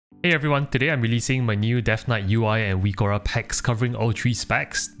Hey everyone, today I'm releasing my new Death Knight UI and WeakAuras packs covering all three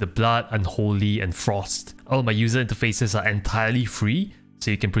specs, the Blood, Unholy and Frost. All my user interfaces are entirely free,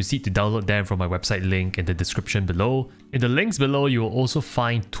 so you can proceed to download them from my website link in the description below. In the links below, you will also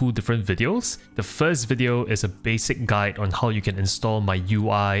find two different videos. The first video is a basic guide on how you can install my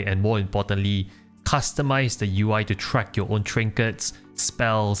UI and, more importantly, customize the UI to track your own trinkets,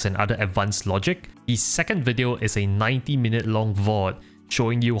 spells and other advanced logic. The second video is a 90-minute long VOD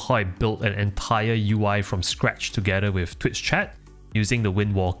showing you how I built an entire UI from scratch together with Twitch chat, using the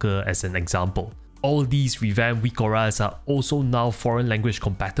Windwalker as an example. All these revamped WeakAuras are also now foreign language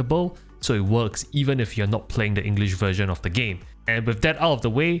compatible, so it works even if you're not playing the English version of the game. And with that out of the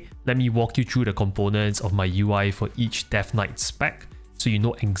way, let me walk you through the components of my UI for each Death Knight spec, so you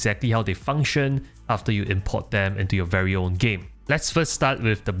know exactly how they function after you import them into your very own game. Let's first start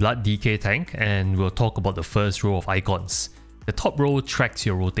with the Blood DK tank, and we'll talk about the first row of icons. The top row tracks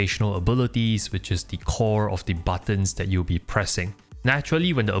your rotational abilities, which is the core of the buttons that you'll be pressing.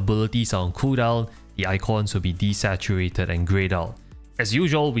 Naturally, when the abilities are on cooldown, the icons will be desaturated and grayed out. As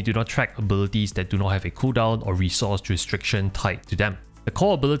usual, we do not track abilities that do not have a cooldown or resource restriction tied to them. The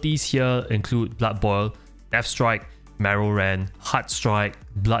core abilities here include Blood Boil, Death Strike, Marrow Rend, Heart Strike,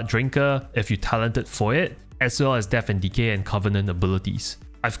 Blood Drinker if you're talented for it, as well as Death and Decay and Covenant abilities.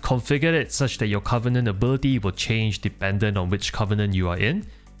 I've configured it such that your Covenant ability will change dependent on which Covenant you are in,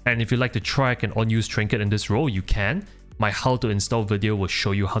 and if you'd like to track an unused trinket in this row, you can. My how to install video will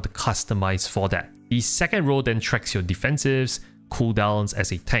show you how to customize for that. The second row then tracks your defensives, cooldowns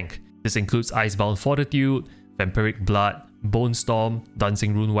as a tank. This includes Icebound Fortitude, Vampiric Blood, Bone Storm,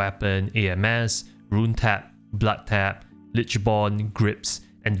 Dancing Rune Weapon, AMS, Rune Tap, Blood Tap, Lichborn, Grips,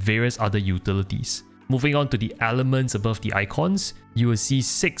 and various other utilities. Moving on to the elements above the icons, you will see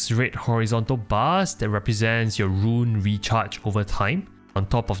 6 red horizontal bars that represents your rune recharge over time. On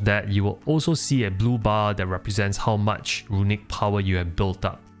top of that, you will also see a blue bar that represents how much runic power you have built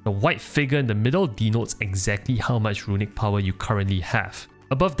up. The white figure in the middle denotes exactly how much runic power you currently have.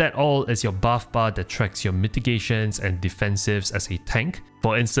 Above that all is your buff bar that tracks your mitigations and defensives as a tank.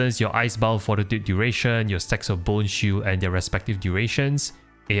 For instance, your Icebound Fortitude duration, your stacks of Bone Shield and their respective durations,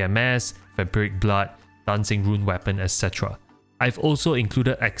 AMS, Vampiric Blood, Dancing Rune Weapon, etc. I've also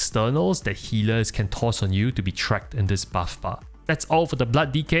included externals that healers can toss on you to be tracked in this buff bar. That's all for the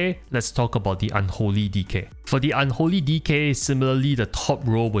Blood DK, let's talk about the Unholy DK. For the Unholy DK, similarly the top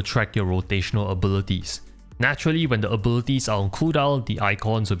row will track your rotational abilities. Naturally, when the abilities are on cooldown, the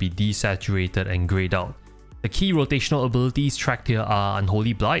icons will be desaturated and grayed out. The key rotational abilities tracked here are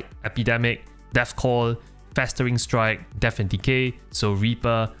Unholy Blight, Epidemic, Death Call, Festering Strike, Death and Decay, so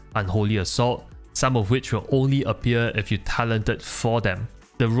Reaper, Unholy Assault, some of which will only appear if you're talented for them.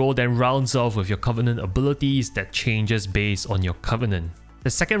 The row then rounds off with your Covenant abilities that changes based on your Covenant. The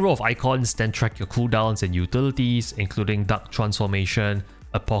second row of icons then track your cooldowns and utilities, including Dark Transformation,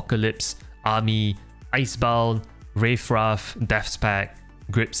 Apocalypse, Army, Icebound, Wraithwrath, Death's Pact,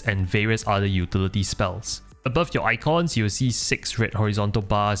 Grips, and various other utility spells. Above your icons, you'll see 6 red horizontal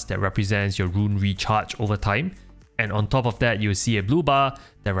bars that represents your rune recharge over time. And on top of that, you'll see a blue bar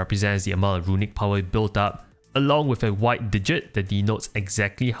that represents the amount of runic power built up, along with a white digit that denotes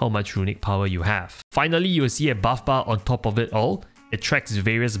exactly how much runic power you have. Finally, you'll see a buff bar on top of it all. It tracks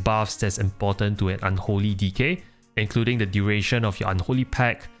various buffs that's important to an Unholy DK, including the duration of your Unholy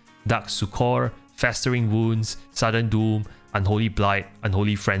Pact, Dark Succor, Festering Wounds, Sudden Doom, Unholy Blight,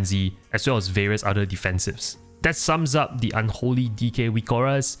 Unholy Frenzy, as well as various other defensives. That sums up the Unholy DK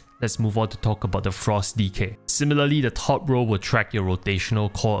WeakAuras. Let's move on to talk about the Frost DK. Similarly, the top row will track your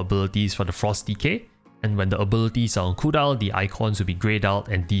rotational core abilities for the Frost DK, and when the abilities are on cooldown, the icons will be grayed out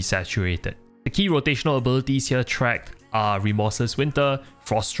and desaturated. The key rotational abilities here tracked are Remorseless Winter,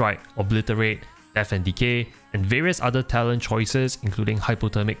 Frost Strike, Obliterate, Death and Decay, and various other talent choices including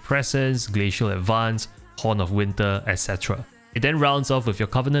Hypothermic Presence, Glacial Advance, Horn of Winter, etc. It then rounds off with your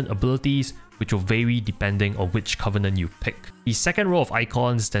Covenant abilities, which will vary depending on which Covenant you pick. The second row of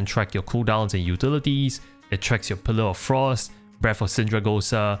icons then track your cooldowns and utilities. It tracks your Pillar of Frost, Breath of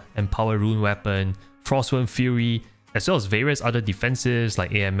Sindragosa, Empower Rune Weapon, Frostworm Fury, as well as various other defensives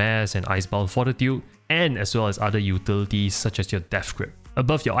like AMS and Icebound Fortitude, and as well as other utilities such as your Death Grip.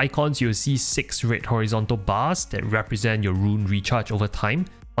 Above your icons, you'll see 6 red horizontal bars that represent your rune recharge over time.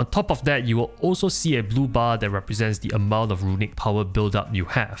 On top of that, you will also see a blue bar that represents the amount of runic power buildup you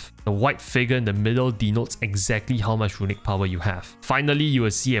have. The white figure in the middle denotes exactly how much runic power you have. Finally, you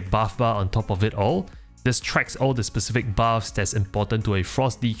will see a buff bar on top of it all. This tracks all the specific buffs that's important to a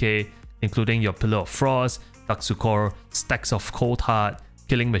Frost DK, including your Pillar of Frost, Dark Succor, Stacks of Cold Heart,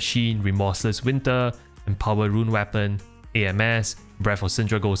 Killing Machine, Remorseless Winter, Empower Rune Weapon, AMS, Breath of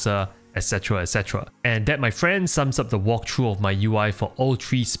Sindragosa, etc, etc. And that, my friends, sums up the walkthrough of my UI for all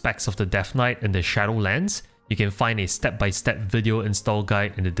 3 specs of the Death Knight and the Shadowlands. You can find a step-by-step video install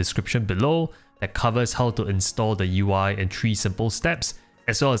guide in the description below that covers how to install the UI in 3 simple steps,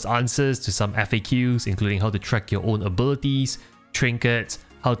 as well as answers to some FAQs, including how to track your own abilities, trinkets,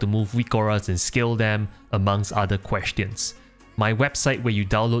 how to move WeakAuras and scale them, amongst other questions. My website where you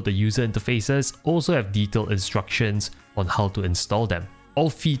download the user interfaces also have detailed instructions on how to install them. All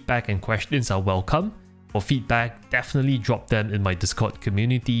feedback and questions are welcome. For feedback, definitely drop them in my Discord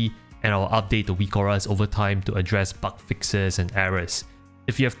community, and I'll update the WeakAuras over time to address bug fixes and errors.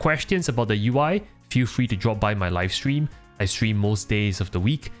 If you have questions about the UI, feel free to drop by my live stream. I stream most days of the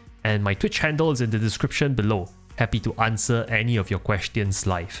week, and my Twitch handle is in the description below. Happy to answer any of your questions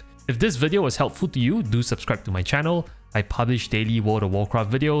live. If this video was helpful to you, do subscribe to my channel. I publish daily World of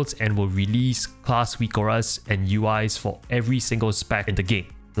Warcraft videos and will release class WeakAuras and UIs for every single spec in the game.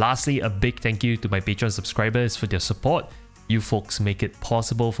 Lastly, a big thank you to my Patreon subscribers for their support. You folks make it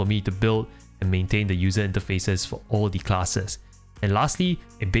possible for me to build and maintain the user interfaces for all the classes. And lastly,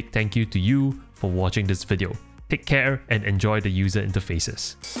 a big thank you to you for watching this video. Take care and enjoy the user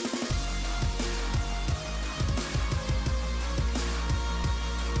interfaces.